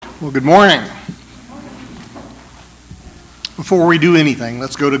Well, good morning. Before we do anything,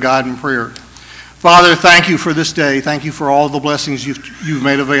 let's go to God in prayer. Father, thank you for this day. Thank you for all the blessings you've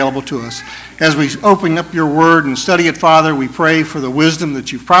made available to us. As we open up your word and study it, Father, we pray for the wisdom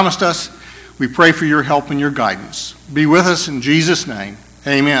that you've promised us. We pray for your help and your guidance. Be with us in Jesus' name.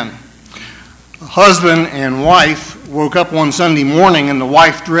 Amen. A husband and wife woke up one Sunday morning and the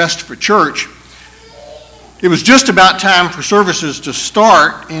wife dressed for church. It was just about time for services to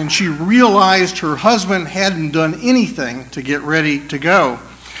start, and she realized her husband hadn't done anything to get ready to go.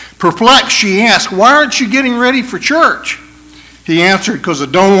 Perplexed, she asked, "Why aren't you getting ready for church?" He answered, "Because I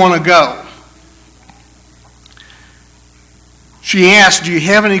don't want to go." She asked, "Do you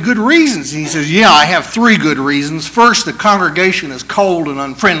have any good reasons?" And he says, "Yeah, I have 3 good reasons. First, the congregation is cold and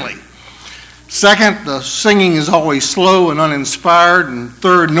unfriendly. Second, the singing is always slow and uninspired. And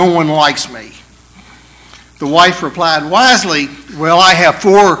third, no one likes me." The wife replied wisely, "Well, I have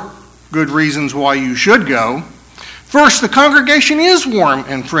 4 good reasons why you should go. First, the congregation is warm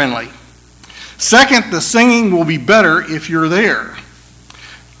and friendly. Second, the singing will be better if you're there.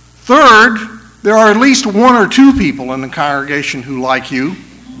 Third, there are at least 1 or 2 people in the congregation who like you.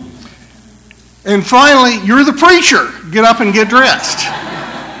 And finally, you're the preacher. Get up and get dressed."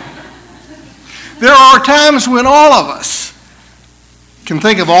 There are times when all of us can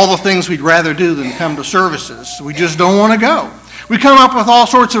think of all the things we'd rather do than come to services. We just don't want to go. We come up with all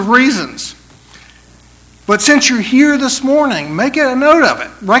sorts of reasons. But since you're here this morning, make a note of it.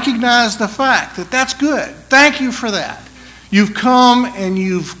 Recognize the fact that that's good. Thank you for that. You've come and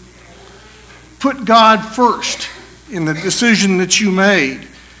you've put God first in the decision that you made.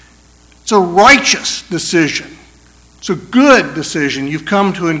 It's a righteous decision. It's a good decision. You've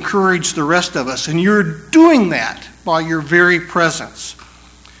come to encourage the rest of us, and you're doing that by your very presence.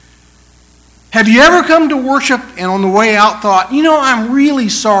 Have you ever come to worship and on the way out thought, I'm really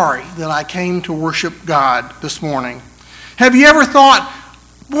sorry that I came to worship God this morning? Have you ever thought,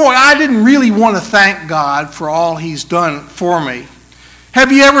 boy, I didn't really want to thank God for all he's done for me?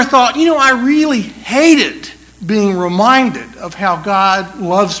 Have you ever thought, I really hated being reminded of how God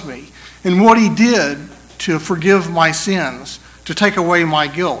loves me and what he did to forgive my sins, to take away my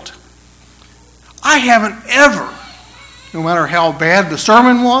guilt? I haven't ever, no matter how bad the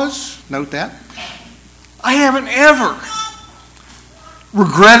sermon was, note that, I haven't ever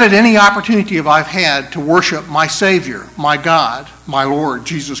regretted any opportunity I've had to worship my Savior, my God, my Lord,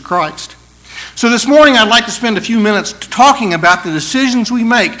 Jesus Christ. So this morning I'd like to spend a few minutes talking about the decisions we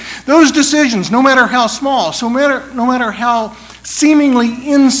make. Those decisions, no matter how small, no matter how seemingly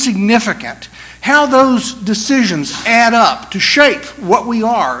insignificant, how those decisions add up to shape what we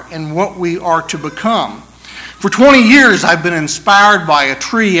are and what we are to become. For 20 years, I've been inspired by a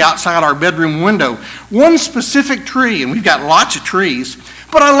tree outside our bedroom window. One specific tree, and we've got lots of trees,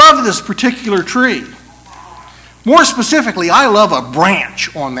 but I love this particular tree. More specifically, I love a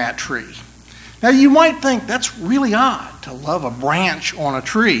branch on that tree. Now, you might think that's really odd to love a branch on a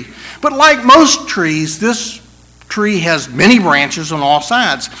tree. But like most trees, this tree has many branches on all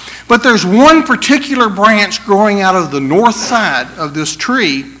sides. But there's one particular branch growing out of the north side of this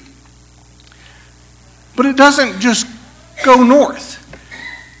tree. But it doesn't just go north.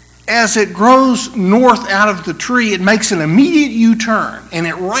 As it grows north out of the tree, it makes an immediate U-turn, and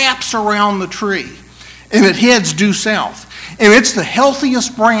it wraps around the tree, and it heads due south. And it's the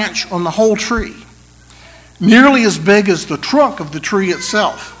healthiest branch on the whole tree, nearly as big as the trunk of the tree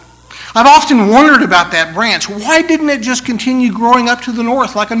itself. I've often wondered about that branch. Why didn't it just continue growing up to the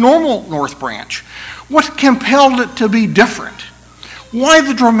north like a normal north branch? What compelled it to be different? Why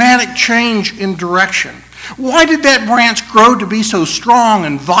the dramatic change in direction? Why did that branch grow to be so strong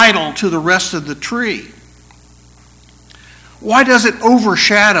and vital to the rest of the tree? Why does it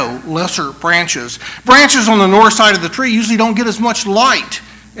overshadow lesser branches? Branches on the north side of the tree usually don't get as much light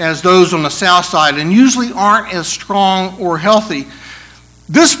as those on the south side and usually aren't as strong or healthy.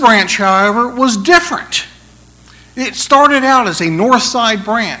 This branch, however, was different. It started out as a north side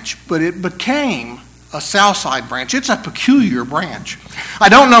branch, but it became a south side branch. It's a peculiar branch. I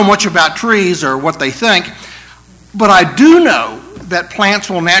don't know much about trees or what they think, but I do know that plants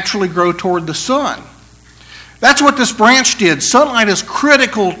will naturally grow toward the sun. That's what this branch did. Sunlight is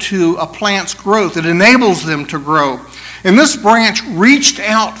critical to a plant's growth. It enables them to grow. And this branch reached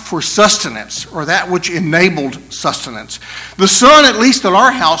out for sustenance, or that which enabled sustenance. The sun, at least at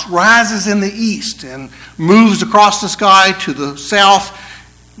our house, rises in the east and moves across the sky to the south,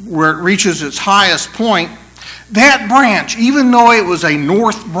 where it reaches its highest point. That branch, even though it was a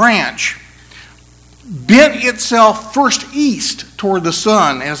north branch, bent itself first east toward the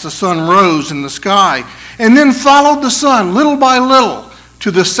sun as the sun rose in the sky, and then followed the sun little by little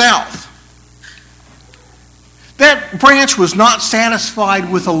to the south. That branch was not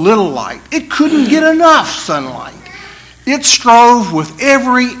satisfied with a little light. It couldn't get enough sunlight. It strove with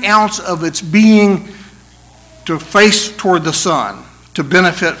every ounce of its being to face toward the sun, to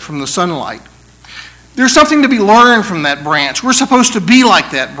benefit from the sunlight. There's something to be learned from that branch. We're supposed to be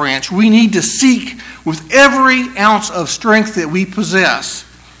like that branch. We need to seek with every ounce of strength that we possess,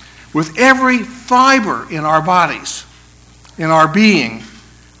 with every fiber in our bodies, in our being,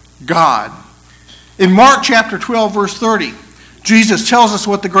 God. In Mark chapter 12, verse 30, Jesus tells us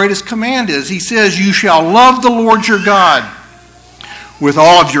what the greatest command is. He says, "You shall love the Lord your God with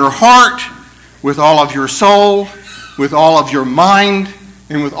all of your heart, with all of your soul, with all of your mind,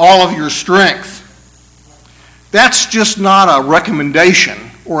 and with all of your strength." That's just not a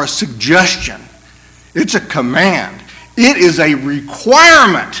recommendation or a suggestion. It's a command. It is a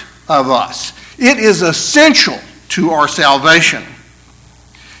requirement of us. It is essential to our salvation.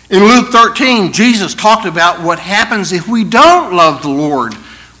 In Luke 13, Jesus talked about what happens if we don't love the Lord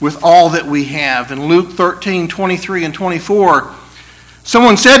with all that we have. In Luke 13, 23 and 24,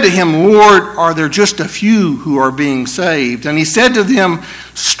 someone said to him, "Lord, are there just a few who are being saved?" And he said to them,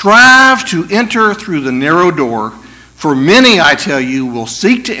 "Strive to enter through the narrow door, for many, I tell you, will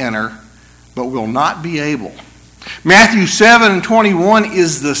seek to enter, but will not be able." Matthew 7 and 21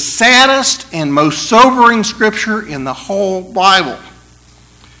 is the saddest and most sobering scripture in the whole Bible.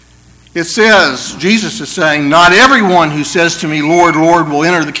 It says, Jesus is saying, "Not everyone who says to me, 'Lord, Lord,' will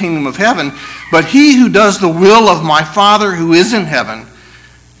enter the kingdom of heaven, but he who does the will of my Father who is in heaven.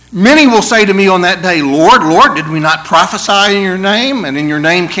 Many will say to me on that day, 'Lord, Lord, did we not prophesy in your name, and in your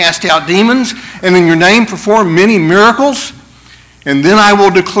name cast out demons, and in your name perform many miracles?' And then I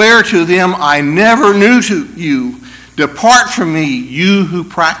will declare to them, 'I never knew you. Depart from me, you who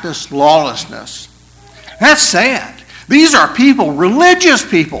practice lawlessness.'" That's sad. These are people, religious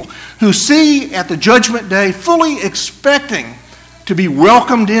people, who see at the judgment day fully expecting to be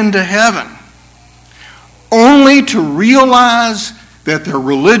welcomed into heaven, only to realize that their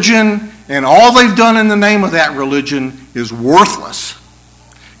religion and all they've done in the name of that religion is worthless.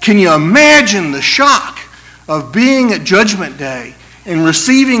 Can you imagine the shock of being at Judgment Day and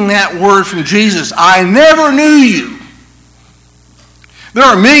receiving that word from Jesus, "I never knew you"? There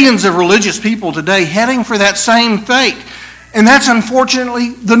are millions of religious people today heading for that same fate, and that's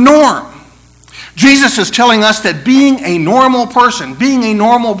unfortunately the norm. Jesus is telling us that being a normal person, being a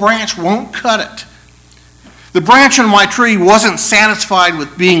normal branch won't cut it. The branch on my tree wasn't satisfied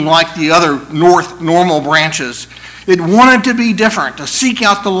with being like the other normal branches. It wanted to be different, to seek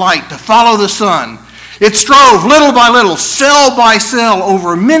out the light, to follow the sun. It strove little by little, cell by cell,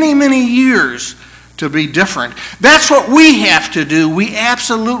 over many, many years to be different. That's what we have to do. We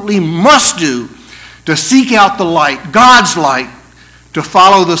absolutely must do to seek out the light, God's light, to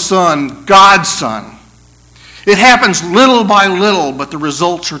follow the sun, God's sun. It happens little by little, but the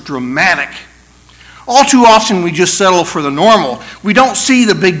results are dramatic. All too often we just settle for the normal. We don't see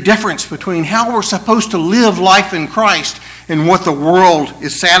the big difference between how we're supposed to live life in Christ and what the world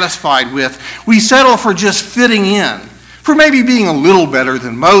is satisfied with. We settle for just fitting in, for maybe being a little better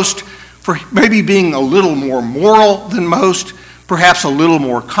than most, for maybe being a little more moral than most, perhaps a little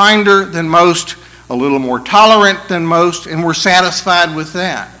more kinder than most, a little more tolerant than most, and we're satisfied with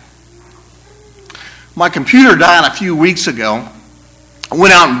that. My computer died a few weeks ago. I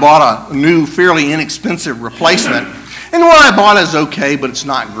went out and bought a new, fairly inexpensive replacement, and what I bought is okay, but it's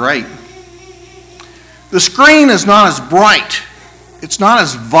not great. The screen is not as bright, it's not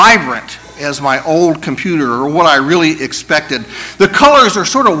as vibrant as my old computer, or what I really expected. The colors are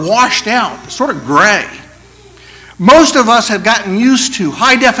sort of washed out, sort of gray. Most of us have gotten used to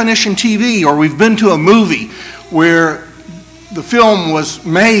high-definition TV, or we've been to a movie where the film was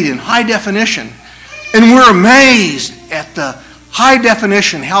made in high definition, and we're amazed at the high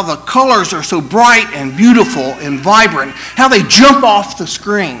definition, how the colors are so bright and beautiful and vibrant, how they jump off the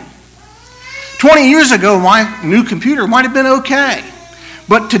screen. 20 years ago, my new computer might have been okay,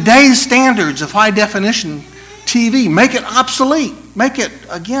 but today's standards of high definition TV make it obsolete, make it,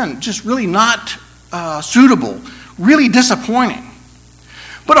 again, just really not suitable, really disappointing.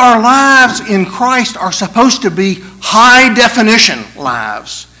 But our lives in Christ are supposed to be high definition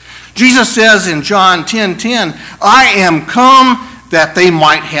lives. Jesus says in John 10:10, "I am come that they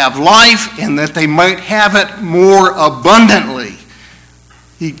might have life and that they might have it more abundantly."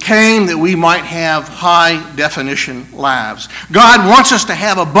 He came that we might have high definition lives. God wants us to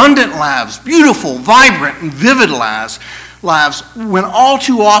have abundant lives, beautiful, vibrant, and vivid lives, when all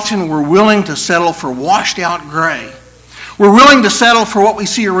too often we're willing to settle for washed out gray. We're willing to settle for what we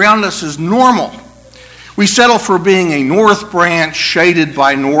see around us as normal. We settle for being a north branch shaded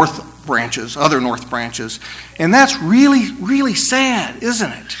by north branches, other north branches. And that's really, really sad,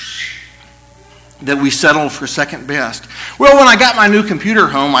 isn't it? That we settle for second best. Well, when I got my new computer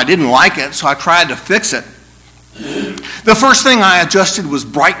home, I didn't like it, so I tried to fix it. The first thing I adjusted was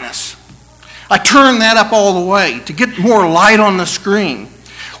brightness. I turned that up all the way to get more light on the screen.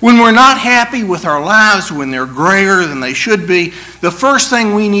 When we're not happy with our lives, when they're grayer than they should be, the first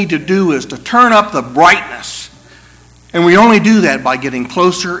thing we need to do is to turn up the brightness. And we only do that by getting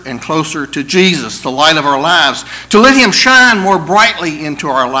closer and closer to Jesus, the light of our lives, to let him shine more brightly into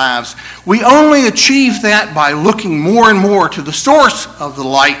our lives. We only achieve that by looking more and more to the source of the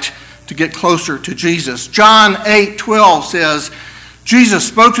light to get closer to Jesus. John 8:12 says, Jesus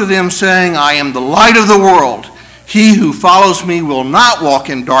spoke to them saying, I am the light of the world. He who follows me will not walk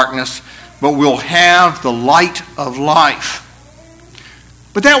in darkness, but will have the light of life.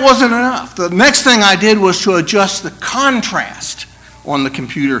 But that wasn't enough. The next thing I did was to adjust the contrast on the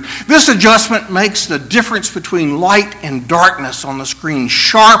computer. This adjustment makes the difference between light and darkness on the screen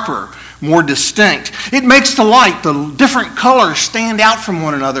sharper, more distinct. It makes the light, the different colors, stand out from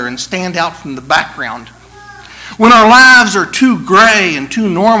one another and stand out from the background. When our lives are too gray and too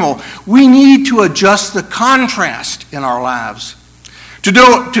normal, we need to adjust the contrast in our lives.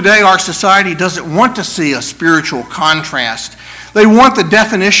 Today, our society doesn't want to see a spiritual contrast. They want the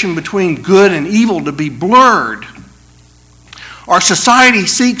definition between good and evil to be blurred. Our society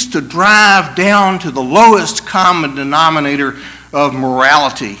seeks to drive down to the lowest common denominator of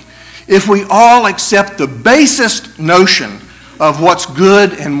morality. If we all accept the basest notion of what's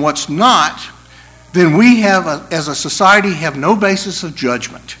good and what's not, then we have, as a society, have no basis of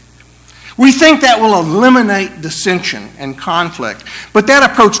judgment. We think that will eliminate dissension and conflict, but that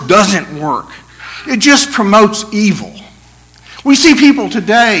approach doesn't work. It just promotes evil. We see people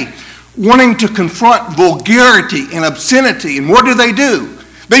today wanting to confront vulgarity and obscenity, and what do?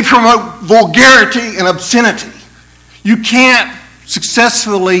 They promote vulgarity and obscenity. You can't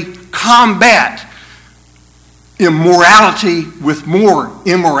successfully combat immorality with more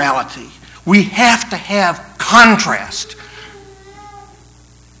immorality. We have to have contrast.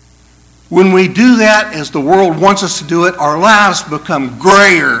 When we do that, as the world wants us to do it, our lives become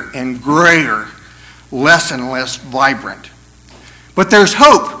grayer and grayer, less and less vibrant. But there's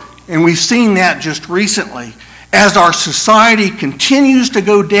hope, and we've seen that just recently. As our society continues to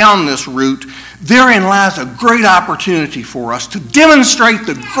go down this route, therein lies a great opportunity for us to demonstrate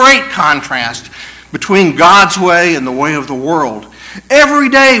the great contrast between God's way and the way of the world. Every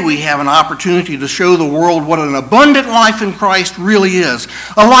day we have an opportunity to show the world what an abundant life in Christ really is.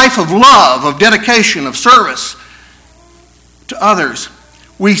 A life of love, of dedication, of service to others.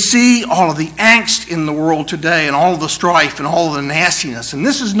 We see all of the angst in the world today and all of the strife and all of the nastiness, and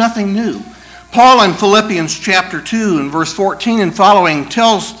this is nothing new. Paul in Philippians chapter 2 and verse 14 and following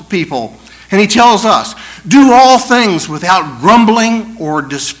tells the people, and he tells us, do all things without grumbling or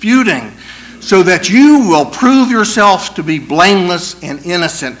disputing, so that you will prove yourselves to be blameless and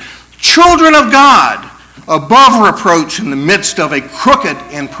innocent, children of God, above reproach in the midst of a crooked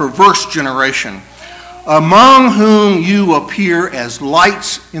and perverse generation, among whom you appear as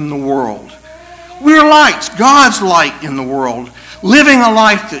lights in the world. We're lights, God's light in the world, living a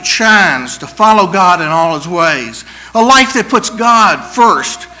life that shines to follow God in all his ways, a life that puts God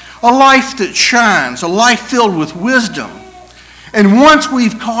first, a life that shines, a life filled with wisdom. And once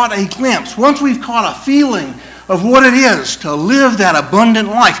we've caught a glimpse, once we've caught a feeling of what it is to live that abundant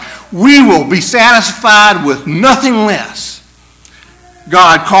life, we will be satisfied with nothing less.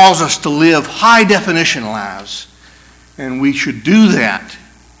 God calls us to live high-definition lives, and we should do that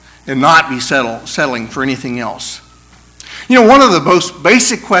and not be settling for anything else. You know, one of the most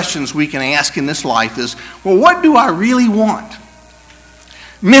basic questions we can ask in this life is, well, what do I really want?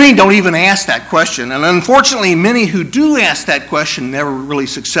 Many don't even ask that question, and unfortunately, many who do ask that question never really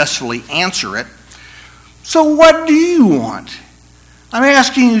successfully answer it. So what do you want? I'm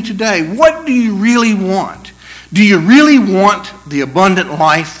asking you today, what do you really want? Do you really want the abundant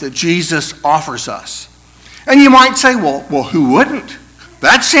life that Jesus offers us? And you might say, well, who wouldn't?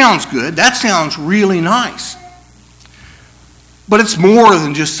 That sounds good. That sounds really nice. But it's more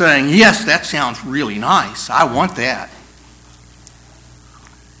than just saying, yes, that sounds really nice. I want that.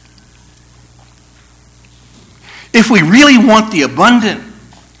 If we really want the abundant,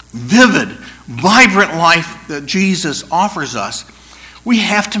 vivid, vibrant life that Jesus offers us, we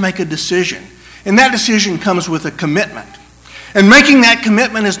have to make a decision. And that decision comes with a commitment. And making that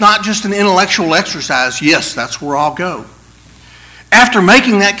commitment is not just an intellectual exercise. Yes, that's where I'll go. After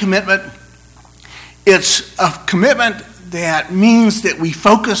making that commitment, it's a commitment that means that we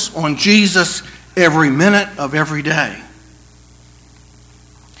focus on Jesus every minute of every day.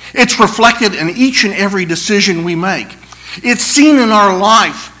 It's reflected in each and every decision we make. It's seen in our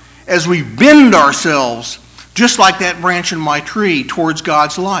life as we bend ourselves, just like that branch in my tree, towards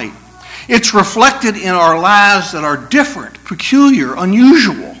God's light. It's reflected in our lives that are different, peculiar,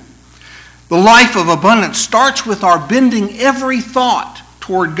 unusual. The life of abundance starts with our bending every thought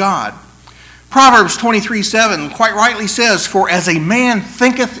toward God. Proverbs 23:7 quite rightly says, "For as a man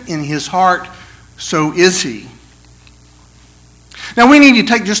thinketh in his heart, so is he." Now we need to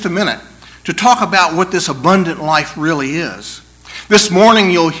take just a minute to talk about what this abundant life really is. This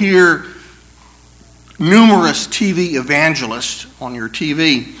morning you'll hear numerous TV evangelists on your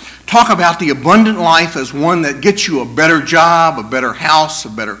TV talk about the abundant life as one that gets you a better job, a better house, a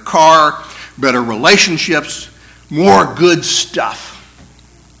better car, better relationships, more good stuff.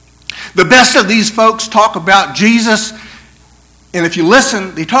 The best of these folks talk about Jesus, and if you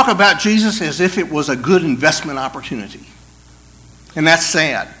listen, they talk about Jesus as if it was a good investment opportunity. And that's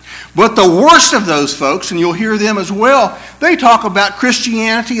sad. But the worst of those folks, and you'll hear them as well, they talk about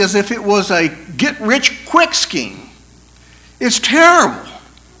Christianity as if it was a get-rich-quick scheme. It's terrible.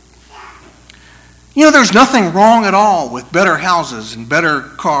 You know, there's nothing wrong at all with better houses and better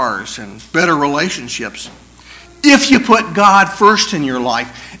cars and better relationships if you put God first in your life.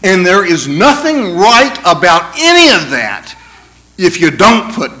 And there is nothing right about any of that if you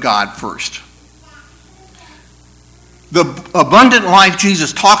don't put God first. The abundant life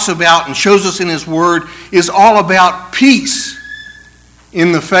Jesus talks about and shows us in his word is all about peace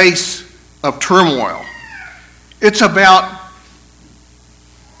in the face of turmoil. It's about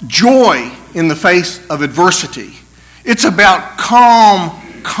joy in the face of adversity. It's about calm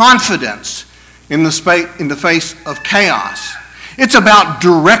confidence in the face of chaos. It's about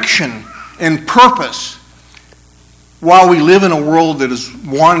direction and purpose while we live in a world that is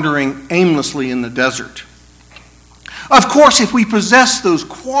wandering aimlessly in the desert. Of course, if we possess those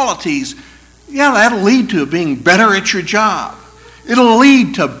qualities, that'll lead to being better at your job. It'll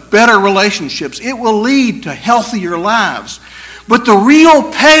lead to better relationships. It will lead to healthier lives. But the real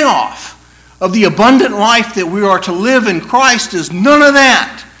payoff of the abundant life that we are to live in Christ is none of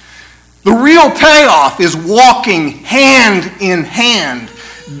that. The real payoff is walking hand in hand,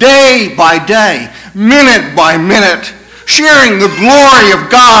 day by day, minute by minute, sharing the glory of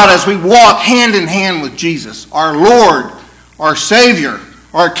God as we walk hand in hand with Jesus, our Lord, our Savior,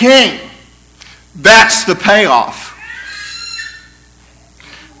 our King. That's the payoff.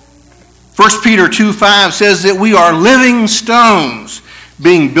 1 Peter 2:5 says that we are living stones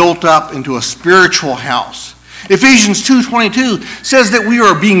being built up into a spiritual house. Ephesians 2:22 says that we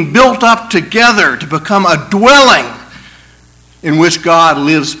are being built up together to become a dwelling in which God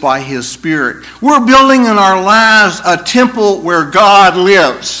lives by his Spirit. We're building in our lives a temple where God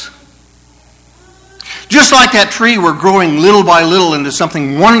lives. Just like that tree, we're growing little by little into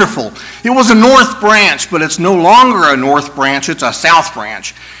something wonderful. It was a north branch, but it's no longer a north branch, it's a south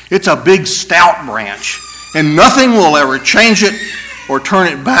branch. It's a big stout branch, and nothing will ever change it or turn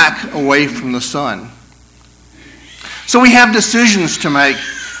it back away from the sun. So we have decisions to make.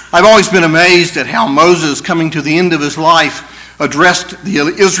 I've always been amazed at how Moses, coming to the end of his life, addressed the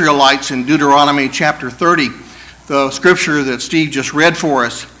Israelites in Deuteronomy chapter 30, the scripture that Steve just read for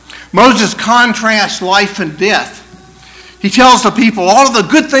us. Moses contrasts life and death. He tells the people all of the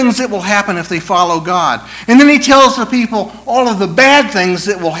good things that will happen if they follow God. And then he tells the people all of the bad things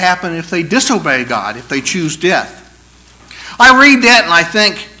that will happen if they disobey God, if they choose death. I read that and I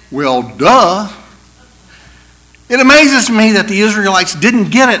think, well, duh. It amazes me that the Israelites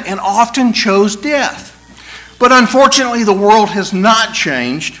didn't get it and often chose death. But unfortunately, the world has not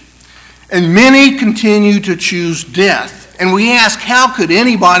changed, and many continue to choose death. And we ask, how could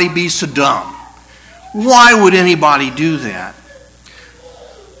anybody be so dumb? Why would anybody do that?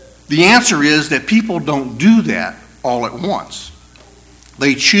 The answer is that people don't do that all at once.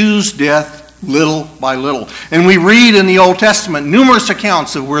 They choose death little by little. And we read in the Old Testament numerous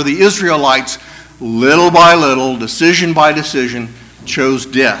accounts of where the Israelites, little by little, decision by decision, chose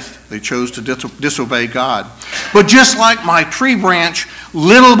death. They chose to disobey God. But just like my tree branch,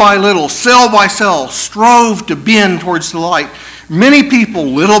 little by little, cell by cell, strove to bend towards the light, many people,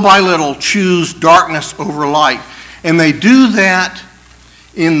 little by little, choose darkness over light. And they do that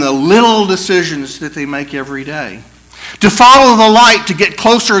in the little decisions that they make every day. To follow the light, to get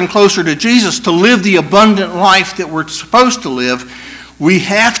closer and closer to Jesus, to live the abundant life that we're supposed to live, we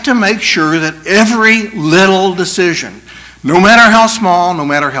have to make sure that every little decision, no matter how small, no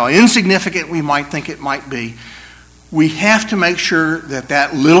matter how insignificant we might think it might be, we have to make sure that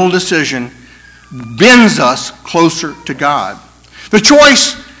that little decision bends us closer to God. The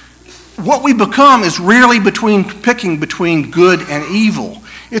choice what we become is rarely picking between good and evil.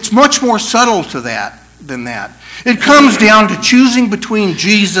 It's much more subtle than that. It comes down to choosing between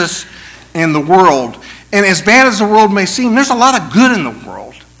Jesus and the world. And as bad as the world may seem, there's a lot of good in the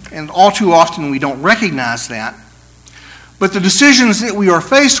world. And all too often we don't recognize that. But the decisions that we are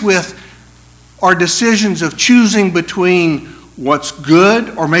faced with are decisions of choosing between what's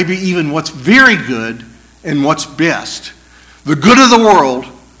good, or maybe even what's very good, and what's best. The good of the world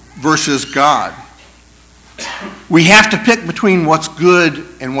versus God. We have to pick between what's good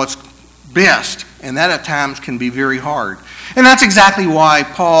and what's best, and that at times can be very hard. And that's exactly why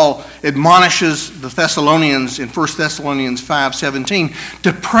Paul admonishes the Thessalonians in 1 Thessalonians 5:17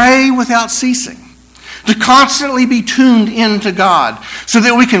 to pray without ceasing, to constantly be tuned into God, so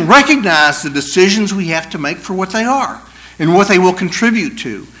that we can recognize the decisions we have to make for what they are and what they will contribute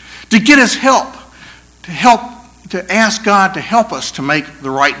to get us help, to ask God to help us to make the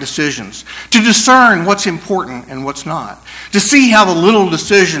right decisions, to discern what's important and what's not, to see how the little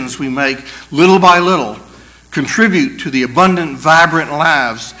decisions we make little by little contribute to the abundant, vibrant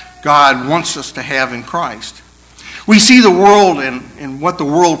lives God wants us to have in Christ. We see the world and what the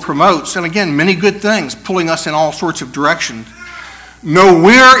world promotes, and again, many good things pulling us in all sorts of directions.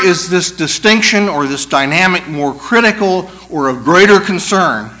 Nowhere is this distinction or this dynamic more critical or of greater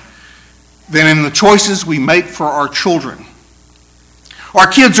concern than in the choices we make for our children. Our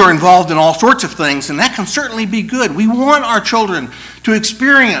kids are involved in all sorts of things, and that can certainly be good. We want our children to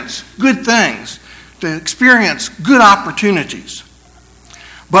experience good things, to experience good opportunities.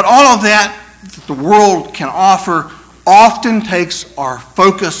 But all of that the world can offer often takes our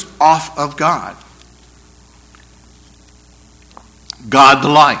focus off of God. God the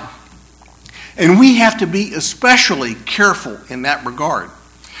light. And we have to be especially careful in that regard.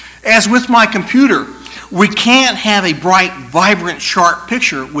 As with my computer, we can't have a bright, vibrant, sharp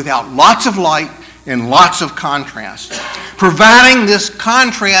picture without lots of light and lots of contrast. Providing this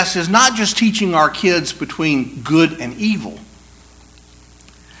contrast is not just teaching our kids between good and evil.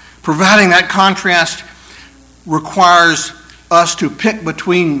 Providing that contrast requires us to pick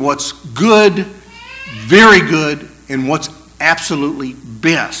between what's good, very good, and what's absolutely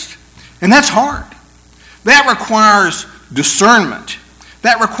best. And that's hard. That requires discernment.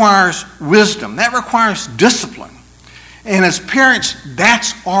 That requires wisdom. That requires discipline. And as parents,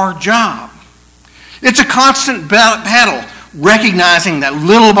 that's our job. It's a constant battle, recognizing that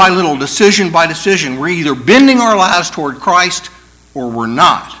little by little, decision by decision, we're either bending our lives toward Christ or we're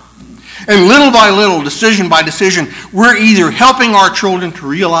not. And little by little, decision by decision, we're either helping our children to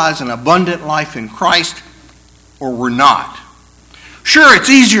realize an abundant life in Christ or we're not. Sure,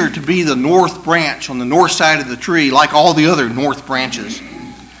 it's easier to be the north branch on the north side of the tree like all the other north branches.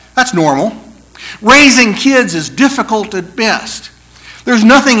 That's normal. Raising kids is difficult at best. There's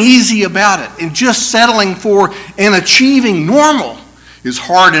nothing easy about it, and just settling for and achieving normal is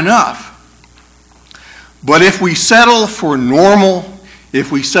hard enough. But if we settle for normal,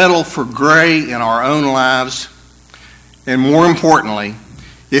 if we settle for gray in our own lives, and more importantly,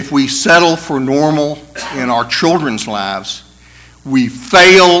 if we settle for normal in our children's lives, we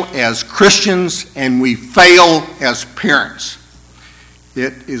fail as Christians and we fail as parents.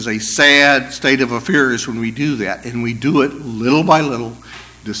 It is a sad state of affairs when we do that, and we do it little by little,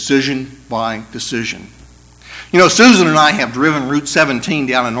 decision by decision. You know, Susan and I have driven Route 17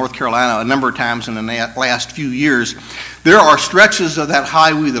 down in North Carolina a number of times in the last few years. There are stretches of that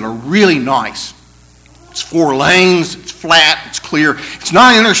highway that are really nice. It's 4 lanes, it's flat, it's clear. It's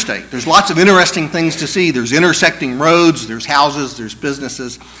not interstate. There's lots of interesting things to see. There's intersecting roads, there's houses, there's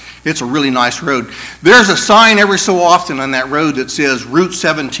businesses. It's a really nice road. There's a sign every so often on that road that says Route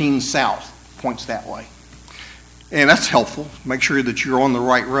 17 South, points that way. And that's helpful. Make sure that you're on the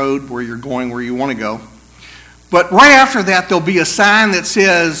right road where you're going where you want to go. But right after that, there'll be a sign that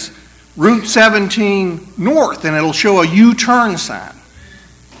says Route 17 North, and it'll show a U-turn sign.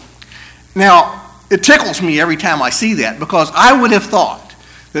 Now, it tickles me every time I see that, because I would have thought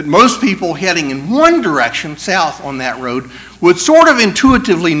that most people heading in one direction, south on that road, would sort of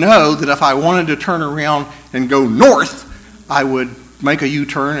intuitively know that if I wanted to turn around and go north, I would make a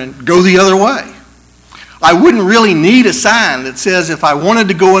U-turn and go the other way. I wouldn't really need a sign that says if I wanted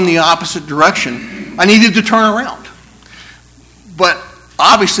to go in the opposite direction, I needed to turn around. But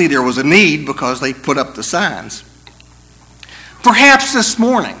obviously there was a need because they put up the signs. Perhaps this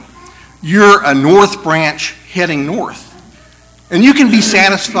morning, you're a north branch heading north. And you can be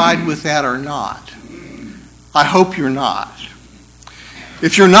satisfied with that or not. I hope you're not.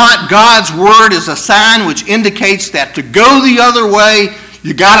 If you're not, God's word is a sign which indicates that to go the other way,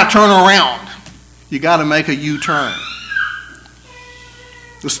 you got to turn around. You got to make a U-turn.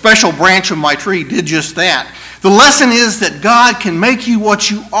 The special branch of my tree did just that. The lesson is that God can make you what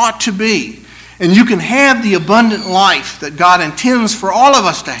you ought to be, and you can have the abundant life that God intends for all of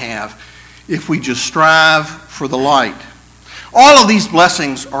us to have if we just strive for the light. All of these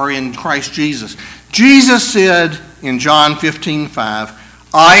blessings are in Christ Jesus. Jesus said in John 15:5,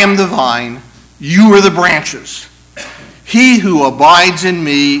 I am the vine, you are the branches. He who abides in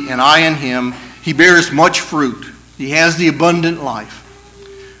me and I in him, he bears much fruit. He has the abundant life.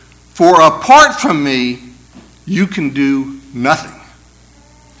 For apart from me, you can do nothing.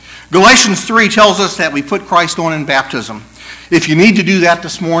 Galatians 3 tells us that we put Christ on in baptism. If you need to do that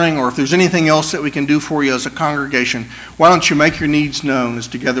this morning, or if there's anything else that we can do for you as a congregation, why don't you make your needs known as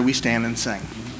together we stand and sing.